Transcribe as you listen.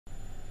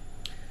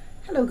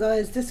Hello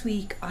guys, this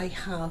week I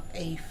have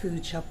a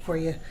food shop for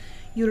you.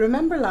 You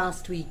remember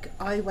last week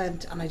I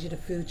went and I did a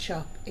food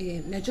shop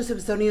in, it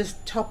was only a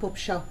top-up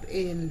shop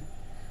in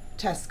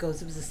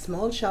Tesco's. It was a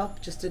small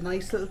shop, just a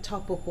nice little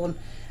top-up one,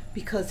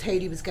 because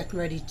Hayley was getting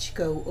ready to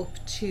go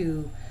up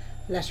to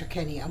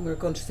Letterkenny and we were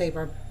going to save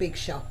our big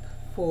shop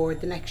for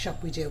the next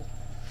shop we do.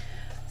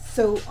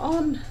 So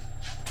on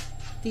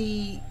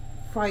the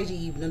Friday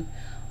evening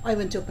I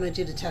went up and I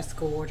did a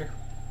Tesco order,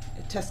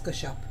 a Tesco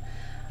shop,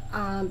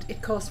 and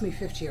it cost me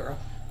 €50.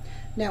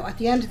 Now at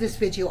the end of this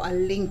video I'll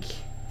link,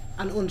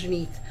 and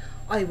underneath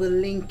I will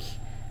link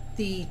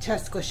the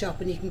Tesco shop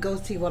and you can go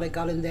see what I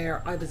got in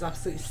there. I was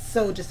absolutely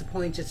so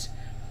disappointed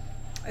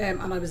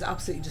and I was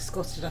absolutely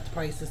disgusted at the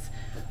prices,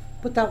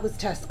 but that was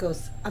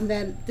Tesco's. And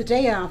then the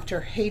day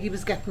after, Hayley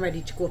was getting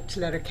ready to go up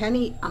to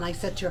Letterkenny and I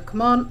said to her,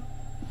 come on,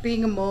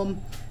 being a mum,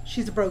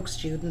 she's a broke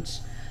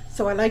student,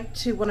 so I like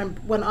to,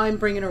 when I'm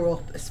bringing her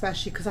up,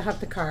 especially because I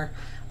have the car,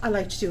 I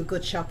like to do a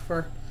good shop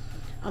for her.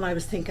 And I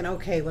was thinking,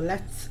 okay, well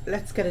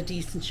let's get a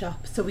decent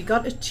shop. So we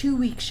got a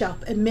 2-week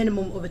shop, a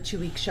minimum of a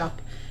 2-week shop.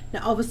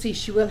 Now obviously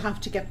she will have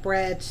to get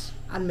bread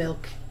and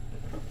milk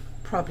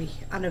probably,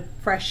 and a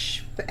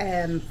fresh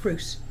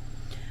fruit,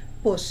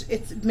 but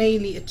it's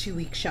mainly a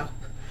 2-week shop.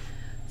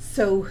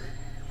 So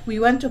we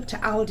went up to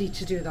Aldi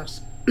to do that.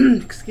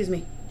 Excuse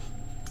me,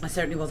 I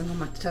certainly wasn't going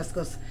back to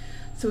Tesco's.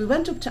 So we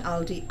went up to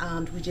Aldi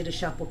and we did a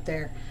shop up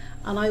there,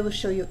 and I will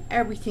show you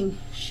everything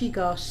she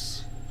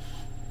got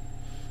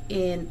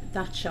in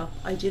that shop.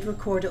 I did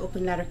record it up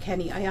in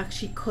Letterkenny. I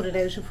actually cut it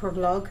out of her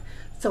vlog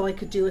so I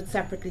could do it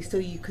separately, so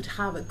you could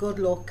have a good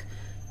look,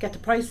 get the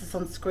prices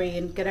on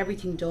screen, get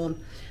everything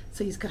done,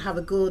 so you could have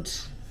a good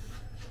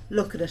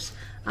look at it.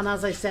 And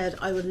as I said,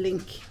 I will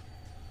link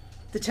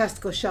the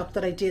Tesco shop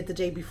that I did the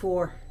day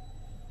before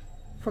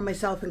for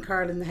myself and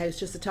Carl in the house,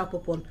 just a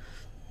top-up one.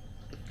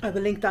 I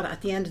will link that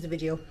at the end of the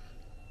video.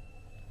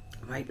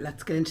 Right,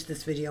 let's get into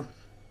this video.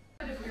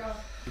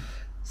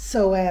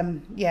 So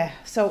yeah,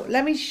 so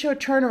let me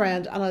turn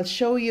around and I'll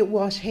show you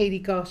what Hayley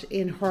got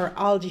in her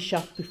Aldi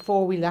shop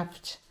before we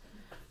left.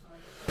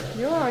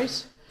 You're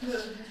alright.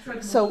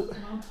 So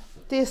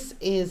this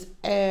is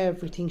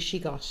everything she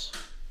got.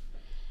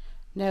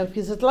 Now if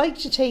you'd like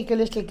to take a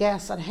little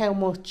guess on how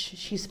much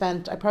she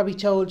spent, I probably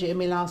told you in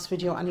my last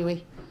video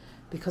anyway,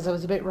 because I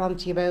was a bit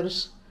ranty about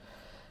it.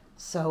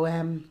 So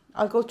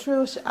I'll go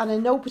through it, and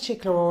in no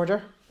particular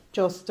order,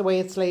 just the way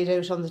it's laid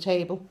out on the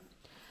table.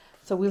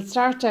 So we'll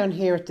start down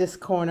here at this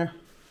corner.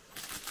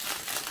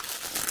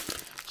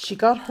 She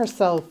got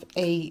herself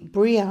a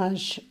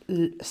brioche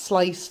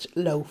sliced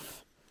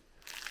loaf.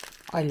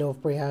 I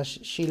love brioche.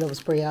 She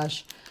loves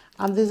brioche.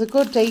 And there's a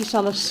good date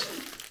on it.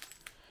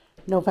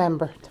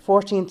 November. The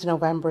 14th of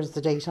November is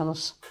the date on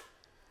it.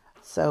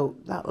 So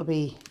that'll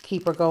be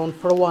keep her going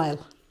for a while.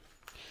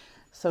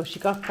 So she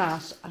got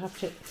that. I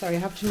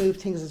have to move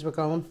things as we're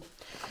going.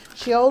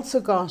 She also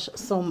got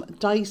some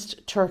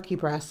diced turkey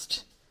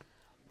breast.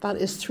 That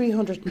is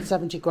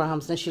 370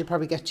 grams. Now she'll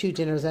probably get 2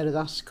 dinners out of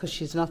that because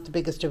she's not the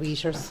biggest of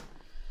eaters.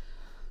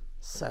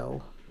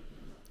 So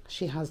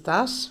she has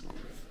that.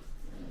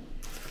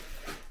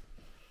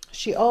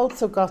 She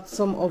also got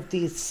some of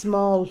these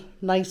small,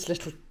 nice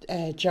little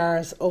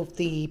jars of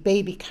the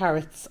baby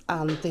carrots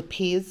and the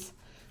peas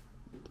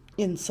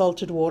in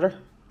salted water.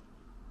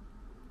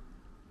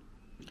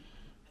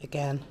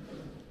 Again,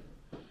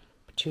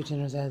 2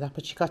 dinners out of that,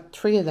 but she got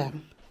 3 of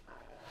them.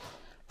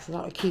 So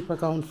that'll keep her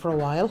going for a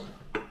while.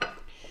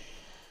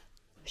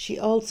 She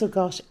also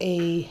got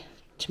a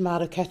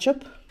tomato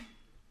ketchup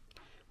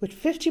with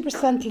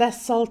 50%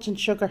 less salt and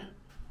sugar.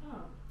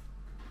 Oh,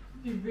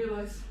 didn't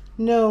realise.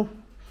 No,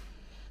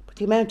 but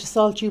the amount of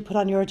salt you put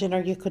on your dinner,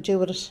 you could do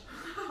with it.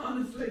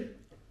 Honestly.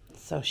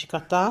 So she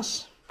got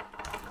that.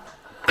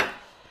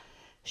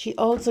 She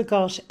also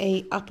got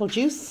a apple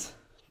juice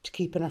to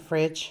keep in her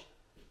fridge.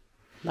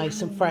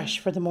 Nice and fresh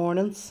for the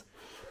mornings,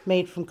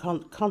 made from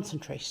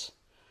concentrate.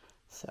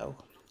 So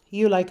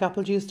you like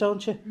apple juice,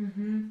 don't you?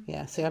 Mm-hmm.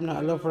 Yeah, see, I'm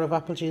not a lover of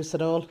apple juice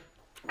at all.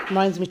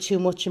 Reminds me too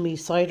much of me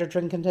cider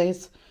drinking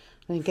days.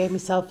 And I gave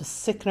myself a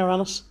sickener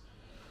on it.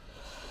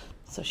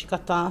 So she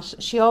got that.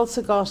 She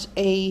also got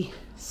a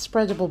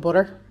spreadable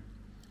butter.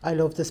 I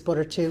love this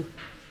butter too.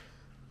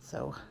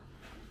 So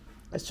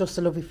it's just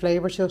a lovely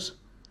flavour to it.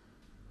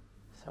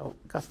 So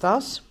got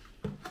that.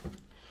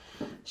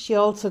 She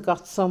also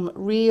got some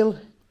real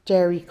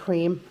dairy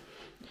cream.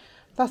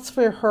 That's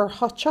for her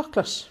hot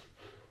chocolate.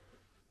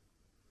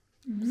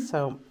 Mm-hmm.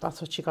 So that's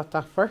what she got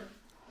that for.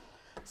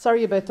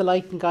 Sorry about the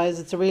lighting, guys.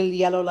 It's a real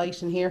yellow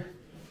light in here,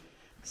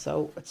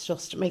 so it's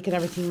just making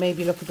everything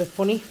maybe look a bit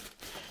funny.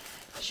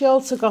 She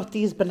also got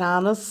these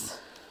bananas.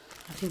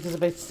 I think there's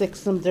about 6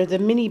 of them. They're the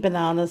mini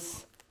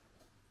bananas.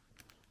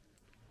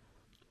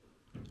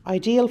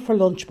 Ideal for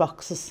lunch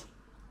boxes.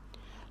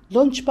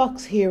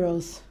 Lunchbox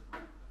heroes.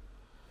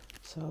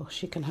 So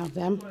she can have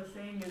them.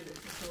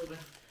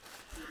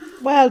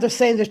 Well, they're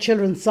saying they're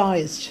children's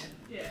sized.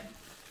 Yeah.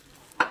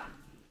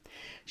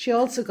 She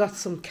also got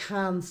some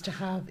cans to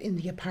have in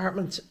the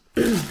apartment.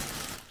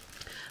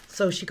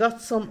 So she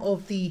got some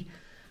of the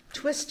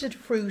twisted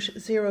fruit,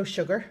 zero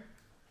sugar.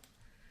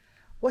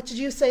 What did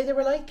you say they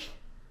were like?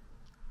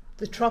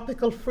 The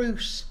tropical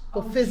fruit,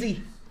 but fizzy.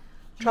 Juice.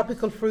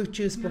 Tropical fruit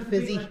juice, You but know the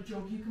big, fizzy. like,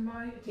 jug you can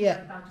buy? It's Yeah.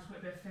 like that, just with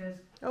a bit of fizz.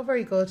 Oh,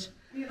 very good.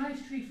 Be a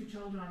nice treat for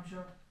children, I'm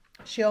sure.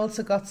 She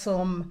also got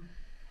some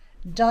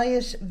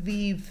Diet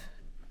Vive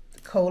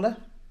Cola,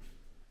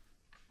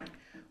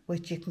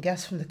 which you can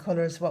guess from the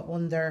colours what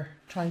one they're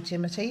trying to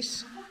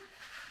imitate.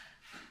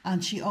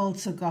 And she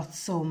also got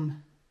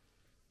some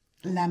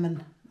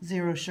lemon,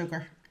 zero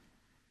sugar.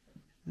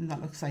 And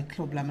that looks like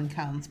Club Lemon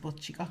cans,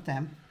 but she got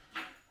them.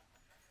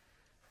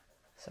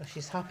 So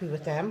she's happy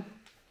with them.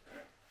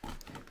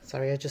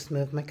 Sorry, I just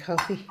moved my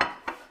coffee.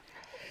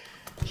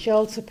 She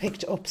also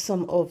picked up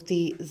some of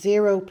the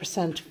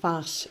 0%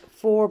 fat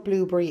 4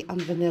 blueberry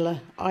and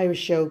vanilla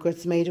Irish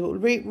yogurts made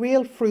with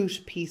real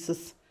fruit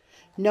pieces,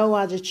 no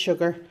added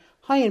sugar,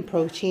 high in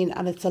protein,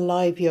 and it's a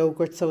live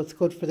yogurt, so it's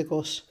good for the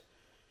gut.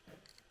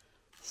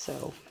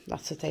 So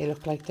that's what they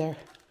look like there.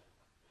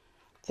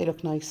 They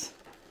look nice.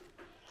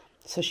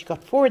 So she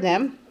got 4 of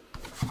them.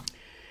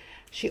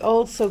 She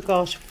also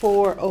got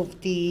 4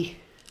 of the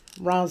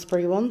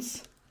raspberry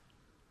ones.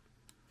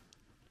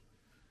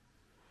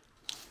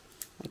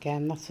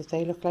 Again, that's what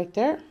they look like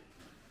there.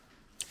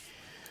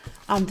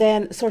 And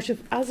then I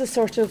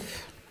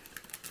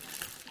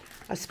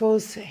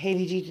suppose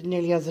Hayley did it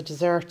nearly as a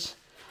dessert,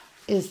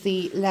 is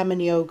the lemon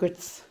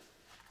yogurts.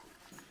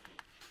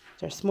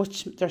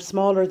 They're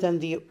smaller than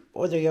the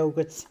other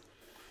yogurts,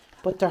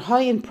 but they're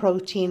high in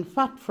protein,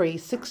 fat-free,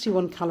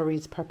 61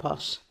 calories per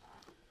pot.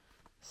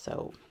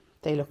 So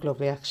they look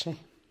lovely actually.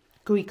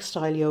 Greek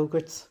style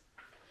yogurts.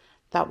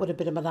 That would have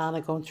been a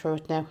banana going through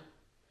it now.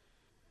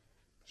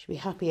 She'll be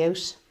happy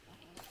out.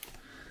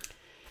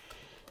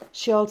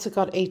 She also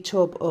got a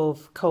tub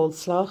of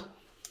coleslaw,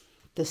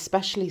 the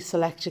specially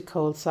selected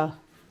coleslaw.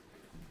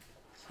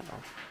 So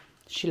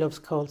she loves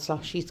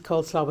coleslaw. She eats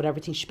coleslaw with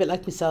everything. She's a bit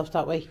like myself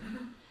that way.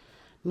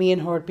 Me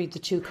and her would be the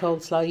 2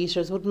 coleslaw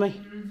eaters, wouldn't we?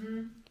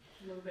 Mm-hmm.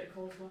 Love a bit of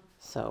coleslaw.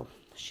 So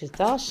she's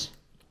that.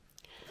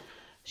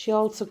 She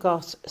also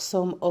got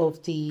some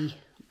of the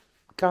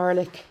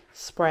garlic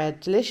spread,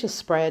 delicious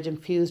spread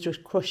infused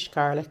with crushed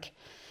garlic.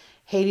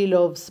 Hayley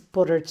loves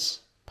buttered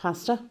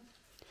pasta,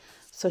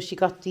 so she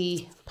got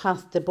the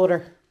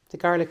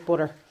garlic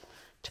butter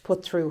to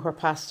put through her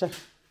pasta,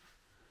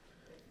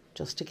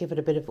 just to give it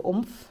a bit of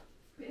oomph.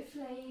 Bit of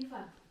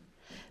flavour.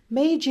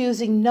 Made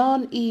using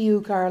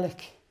non-EU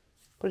garlic,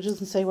 but it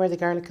doesn't say where the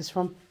garlic is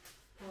from.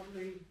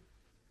 Probably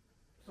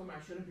somewhere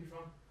I shouldn't be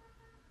from.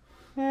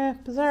 Yeah,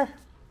 bizarre.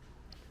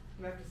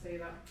 I have to say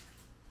that.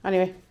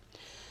 Anyway,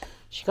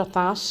 she got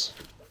that.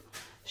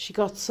 She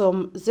got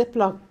some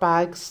Ziploc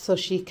bags so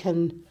she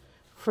can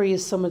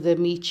freeze some of the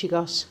meat she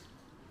got.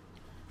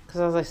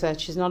 Because as I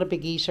said, she's not a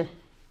big eater.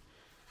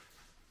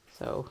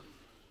 So,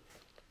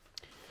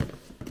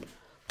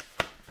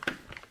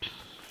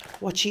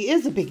 what she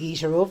is a big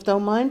eater of,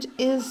 don't mind,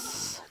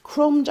 is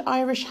crumbed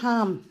Irish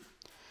ham.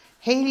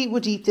 Hayley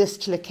would eat this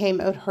till it came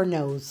out her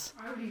nose.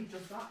 I would eat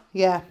just that.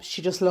 Yeah,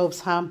 she just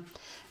loves ham.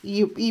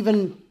 You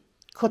even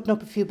cutting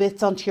up a few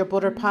bits onto your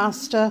butter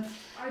pasta.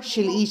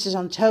 She'll eat it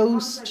on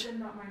toast. I've been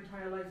that my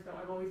entire life, though.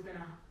 I've always been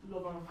a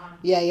lover of ham.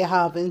 Yeah, you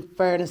have. In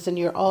fairness,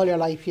 all your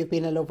life you've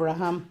been a lover of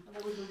ham.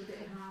 I've always loved a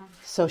bit of ham.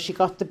 So she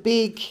got the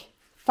big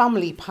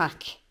family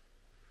pack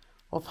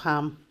of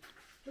ham.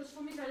 Just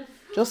for myself.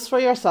 Just for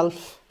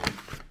yourself.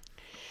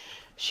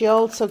 She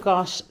also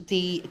got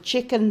the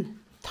chicken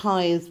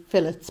thighs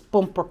fillets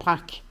bumper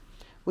pack,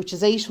 which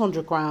is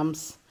 800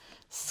 grams,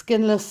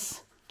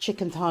 skinless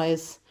chicken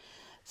thighs.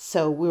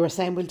 So we were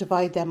saying we'll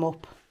divide them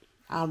up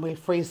and we'll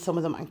freeze some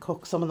of them and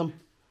cook some of them.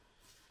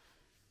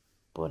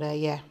 But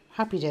yeah,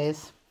 happy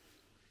days.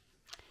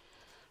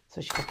 So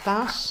she got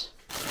that.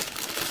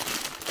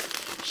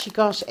 She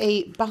got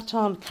a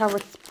baton,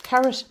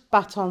 carrot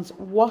batons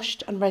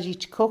washed and ready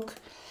to cook.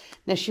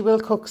 Now she will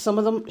cook some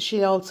of them.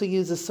 She also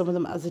uses some of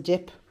them as a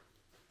dip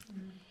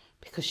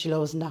because she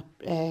loves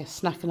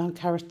snacking on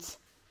carrots.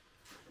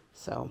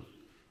 So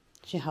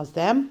she has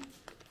them.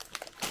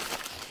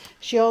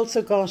 She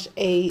also got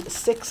a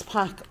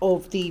 6-pack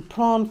of the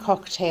prawn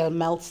cocktail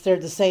melts. They're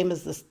the same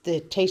as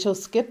the Tato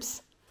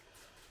skips.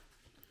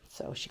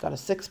 So she got a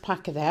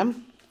 6-pack of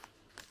them.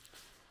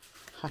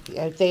 Happy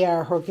out. They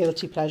are her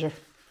guilty pleasure.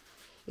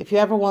 If you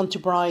ever want to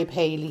bribe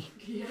Hayley,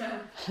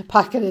 a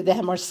packet of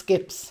them or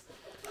skips.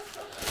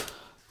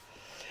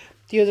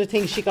 The other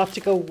thing she got to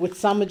go with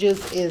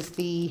sandwiches is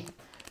the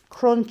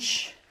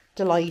Crunch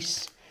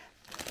Delight.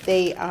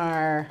 They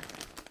are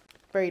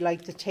very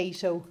like the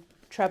Tato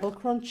Treble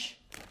Crunch.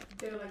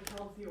 They're like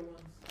healthier ones.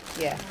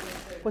 Yeah.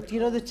 But you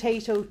know the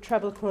Tato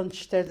Treble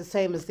Crunch, they're the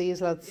same as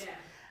these lads. Yeah.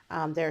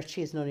 And they're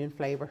cheese and onion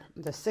flavour.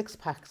 There's 6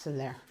 packs in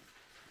there.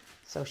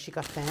 So she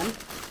got them.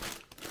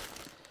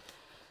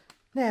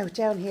 Now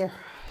down here,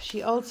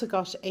 she also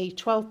got a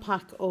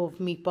 12-pack of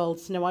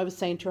meatballs. Now I was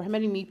saying to her, how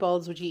many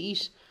meatballs would you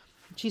eat?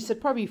 She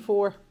said probably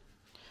 4.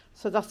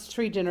 So that's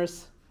 3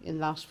 dinners in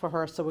that for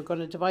her. So we're going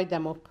to divide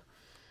them up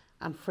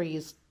and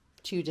freeze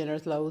 2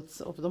 dinners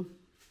loads of them.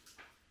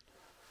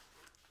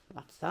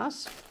 That's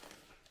that.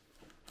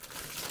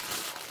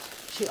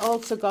 She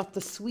also got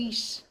the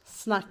sweet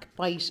snack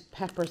bite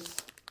peppers.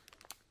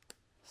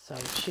 So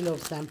she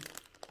loves them.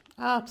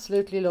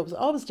 Absolutely loves it.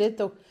 Always did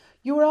though.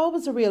 You were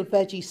always a real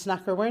veggie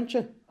snacker, weren't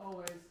you?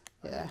 Always.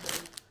 Yeah.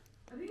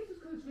 I think it's just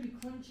because it's really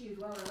crunchy as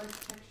well. I like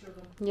the texture of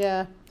them.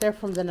 Yeah, they're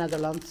from the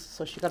Netherlands.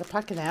 So she got a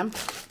pack of them.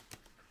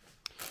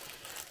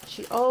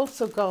 She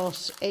also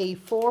got a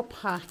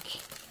 4-pack,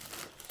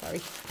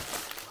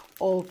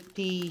 of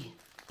the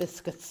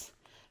biscuits.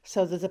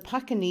 So there's a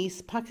pack of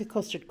Nice, pack of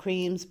custard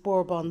creams,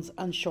 bourbons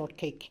and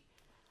shortcake.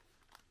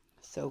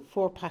 So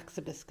 4 packs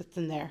of biscuits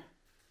in there.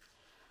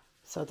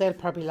 So they'll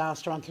probably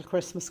last her until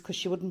Christmas because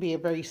she wouldn't be a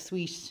very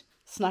sweet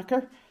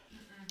snacker.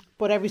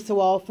 But every so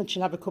often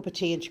she'll have a cup of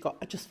tea and she go,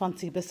 I just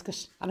fancy a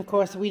biscuit. And of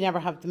course we never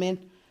have them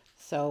in.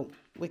 So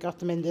we got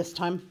them in this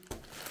time.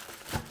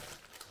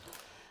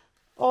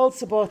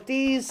 Also bought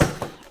these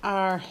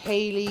are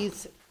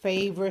Hayley's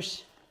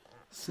favourite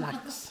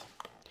snacks.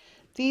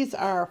 These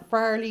are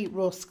Farley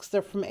rusks.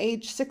 They're from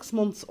age 6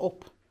 months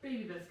up.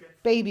 Baby biscuits.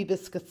 Baby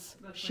biscuits.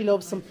 That's She nice,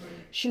 loves them. nice, nice.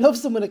 She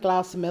loves them with a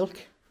glass of milk.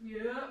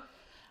 Yeah.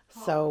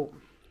 So,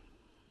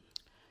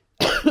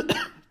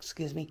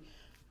 excuse me.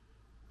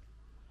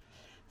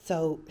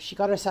 So she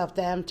got herself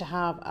them to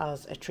have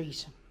as a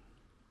treat.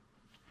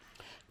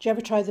 Do you ever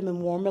try them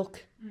in warm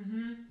milk?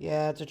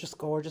 Yeah, they're just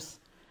gorgeous.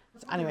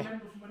 That's Anyway. I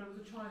remember from when I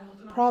was a child.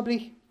 And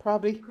Probably.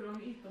 I could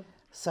only eat them.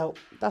 So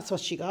that's what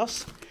she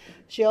got.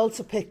 She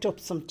also picked up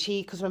some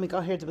tea because when we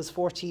got here there was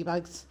 4 tea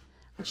bags.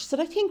 And she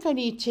said, I think I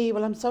need tea.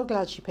 Well, I'm so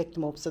glad she picked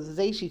them up. So there's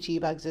 80 tea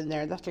bags in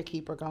there. That'll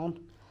keep her going.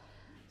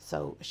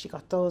 So she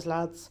got those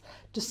lads.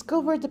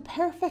 Discovered the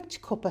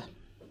perfect cuppa.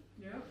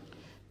 Yeah.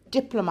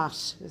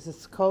 Diplomat. This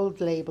is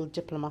cold label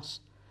Diplomat.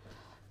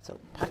 So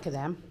pack of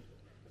them.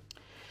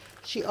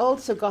 She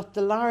also got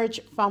the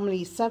large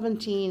family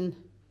 17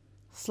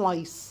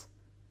 slice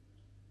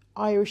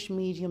Irish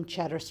medium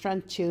cheddar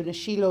strength tuna.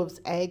 She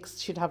loves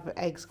eggs. She'd have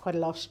eggs quite a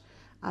lot.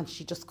 And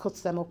she just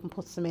cuts them up and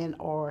puts them in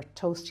or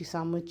toasty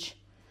sandwich.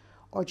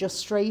 Or just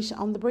straight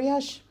on the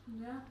brioche.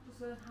 Yeah,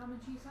 just a ham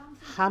and cheese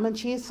sandwich. Ham and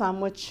cheese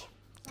sandwich.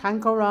 Can't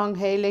go wrong,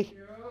 Hayley.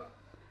 Yeah.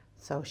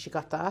 So she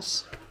got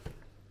that.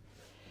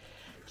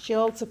 She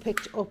also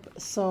picked up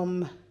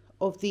some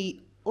of the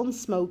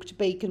unsmoked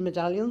bacon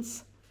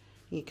medallions.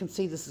 You can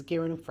see this is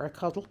gearing up for a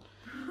cuddle.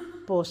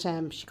 But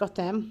she got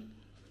them.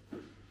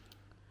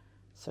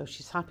 So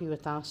she's happy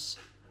with that.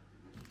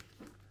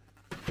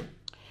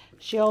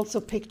 She also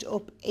picked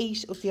up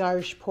 8 of the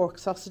Irish pork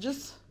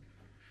sausages.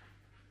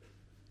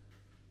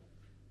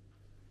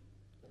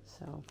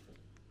 So,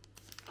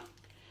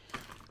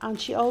 and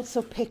she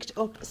also picked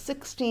up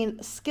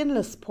 16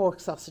 skinless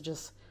pork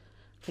sausages.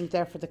 I think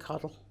they're for the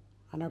coddle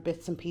and our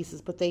bits and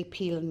pieces, but they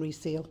peel and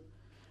reseal.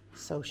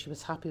 So she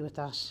was happy with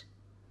that.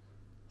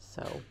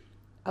 So,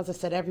 as I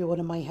said, everyone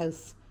in my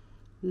house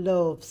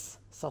loves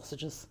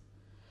sausages.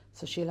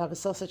 So she'll have a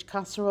sausage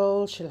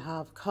casserole, she'll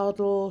have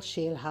coddle,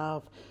 she'll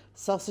have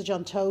sausage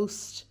on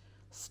toast,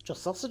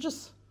 just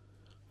sausages.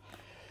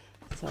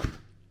 So,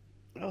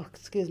 oh,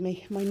 excuse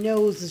me, my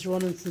nose is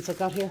running since I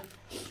got here.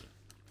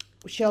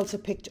 She also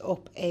picked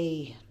up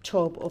a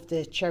tub of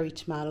the cherry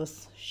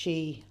tomatoes.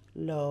 She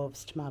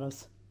loves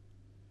tomatoes.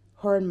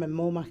 Her and my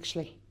mum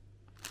actually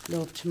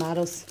love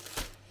tomatoes.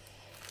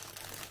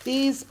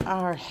 These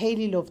are,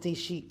 Hayley loved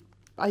these.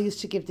 I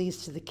used to give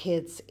these to the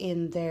kids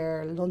in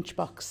their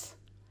lunchbox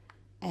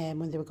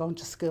when they were going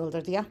to school.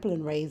 They're the apple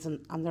and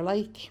raisin, and they're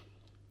like,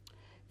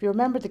 if you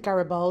remember the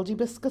Garibaldi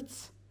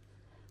biscuits,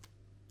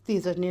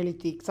 these are nearly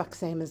the exact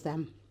same as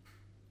them.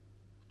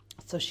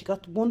 So she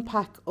got 1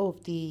 pack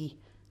of the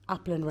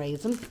apple and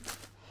raisin,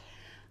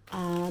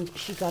 and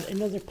she got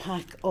another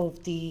pack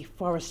of the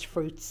forest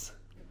fruits.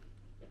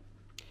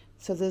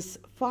 So there's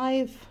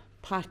 5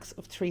 packs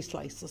of 3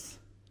 slices.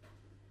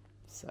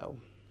 So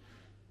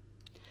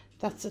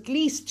that's at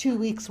least 2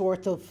 weeks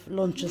worth of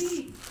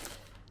lunches.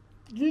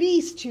 At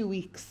least 2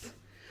 weeks.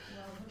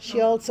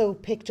 She also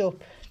picked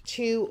up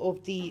 2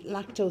 of the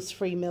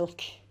lactose-free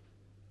milk,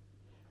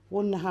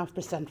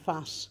 1.5%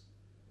 fat.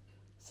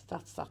 So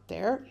that's that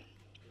there.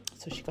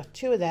 So she got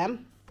 2 of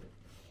them.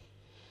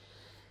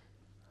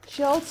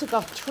 She also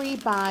got 3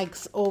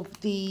 bags of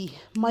the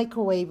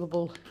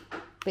microwavable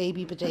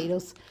baby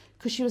potatoes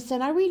because she was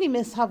saying, I really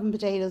miss having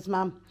potatoes,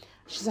 Mum.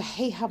 She said, I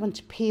hate having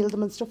to peel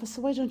them and stuff. I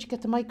said, why don't you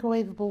get the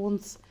microwavable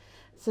ones?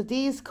 So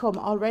these come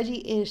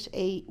already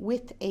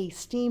with a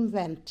steam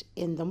vent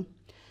in them,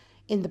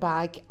 in the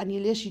bag, and you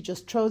literally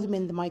just throw them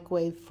in the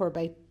microwave for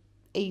about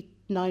 8-9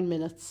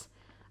 minutes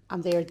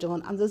and they're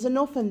done. And there's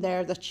enough in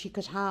there that she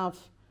could have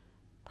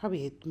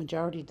probably the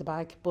majority of the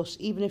bag, but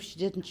even if she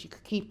didn't, she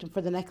could keep them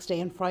for the next day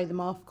and fry them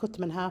off, cut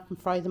them in half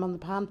and fry them on the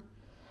pan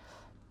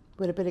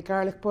with a bit of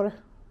garlic butter,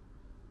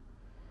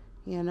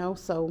 you know.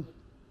 So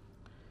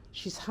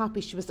she's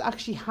happy. She was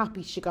actually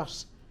happy she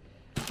got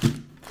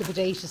the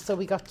potatoes. So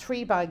we got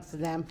 3 bags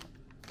of them,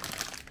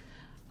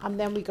 and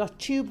then we got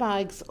 2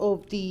 bags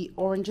of the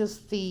oranges,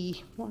 the,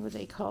 what were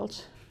they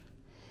called,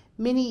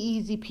 mini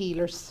easy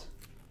peelers.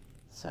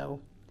 So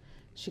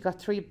She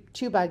got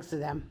two bags of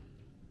them.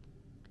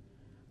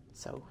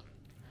 So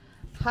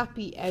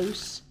happy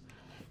out.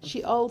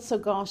 She also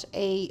got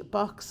a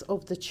box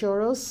of the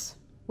churros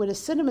with a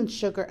cinnamon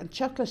sugar and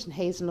chocolate and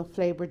hazelnut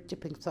flavoured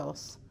dipping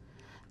sauce.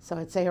 So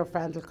I'd say her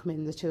friend will come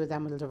in, the two of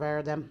them will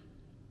devour them.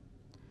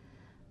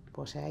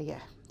 But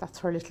yeah, that's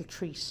her little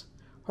treat,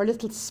 her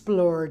little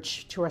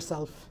splurge to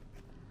herself.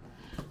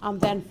 And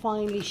then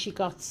finally she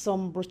got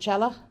some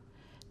bruschetta,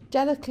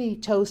 delicately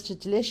toasted,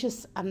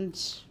 delicious and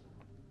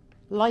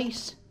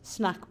light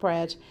snack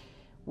bread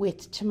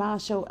with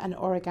tomato and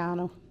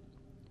oregano.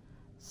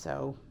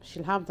 So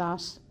she'll have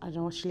that. I don't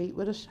know what she'll eat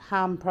with it.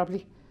 Ham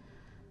probably.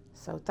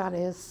 So that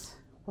is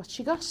what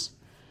she got.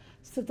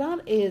 So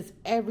that is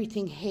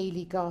everything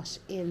Hayley got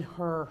in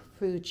her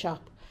food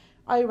shop.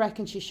 I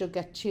reckon she should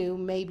get 2,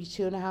 maybe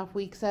 2.5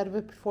 weeks out of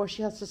it before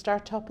she has to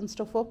start topping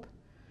stuff up.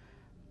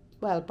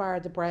 Well, bar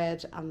the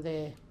bread and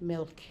the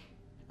milk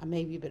and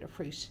maybe a bit of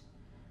fruit.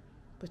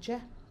 But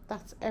yeah,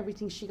 that's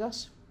everything she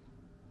got.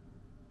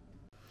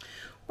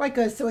 Right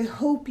guys, so I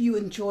hope you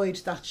enjoyed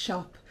that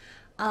shop.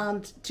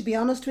 And to be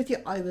honest with you,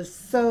 I was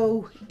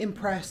so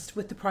impressed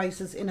with the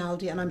prices in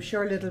Aldi, and I'm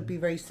sure Lidl will be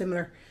very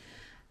similar.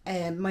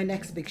 My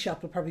next big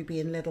shop will probably be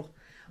in Lidl.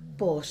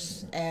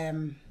 But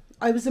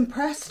I was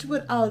impressed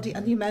with Aldi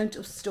and the amount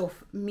of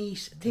stuff,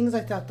 meat, things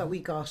like that we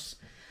got.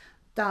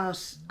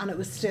 And it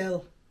was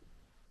still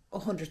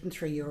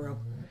 €103.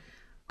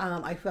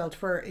 And I felt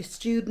for a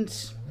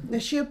student, now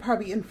she'll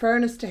probably, in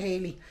fairness to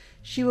Hayley,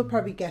 she will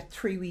probably get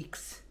 3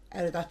 weeks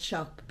out of that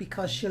shop,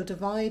 because she'll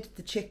divide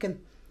the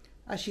chicken,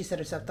 as she said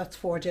herself, that's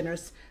 4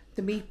 dinners.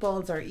 The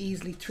meatballs are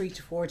easily 3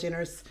 to 4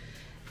 dinners.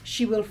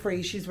 She will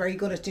freeze. She's very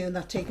good at doing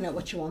that, taking out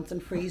what she wants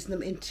and freezing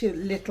them into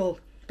little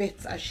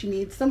bits as she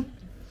needs them.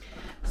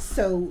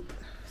 So,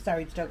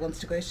 sorry, the dog wants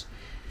to go out.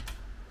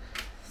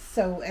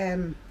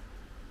 So,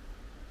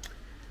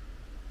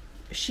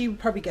 she would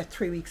probably get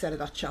 3 weeks out of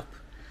that shop.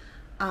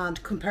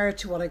 And compared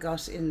to what I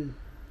got in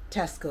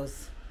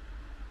Tesco's,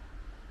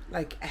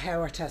 like,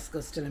 how are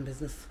Tesco's still in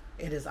business?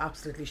 It is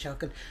absolutely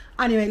shocking.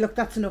 Anyway, look,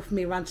 that's enough of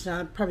me ranting.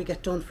 I'll probably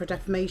get done for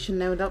defamation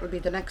now, and that will be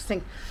the next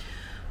thing.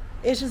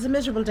 It is a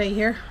miserable day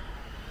here.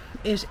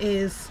 It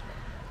is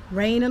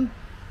raining,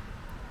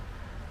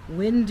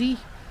 windy.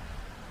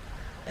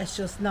 It's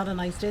just not a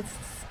nice day.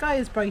 The sky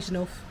is bright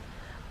enough,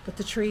 but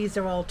the trees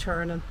are all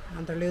turning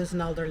and they're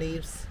losing all their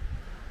leaves.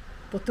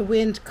 But the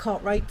wind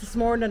caught right this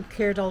morning and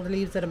cleared all the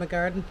leaves out of my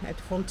garden out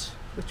the front,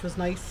 which was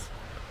nice.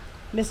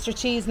 Mr.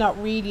 T is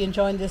not really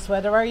enjoying this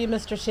weather, are you,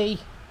 Mr. T?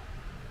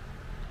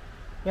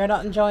 You're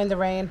not enjoying the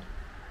rain.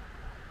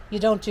 You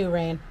don't do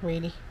rain,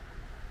 really.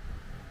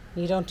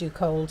 You don't do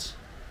cold.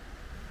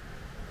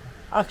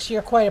 Actually,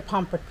 you're quite a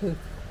pampered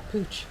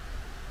pooch.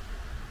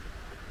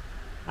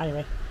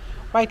 Anyway.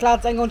 Right,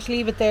 lads, I'm going to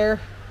leave it there.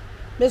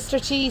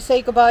 Mr. T,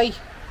 say goodbye.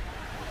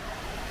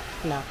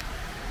 No.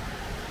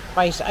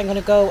 Right, I'm going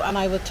to go and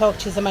I will talk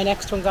to you in my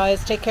next one,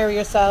 guys. Take care of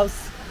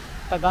yourselves.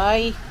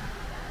 Bye-bye.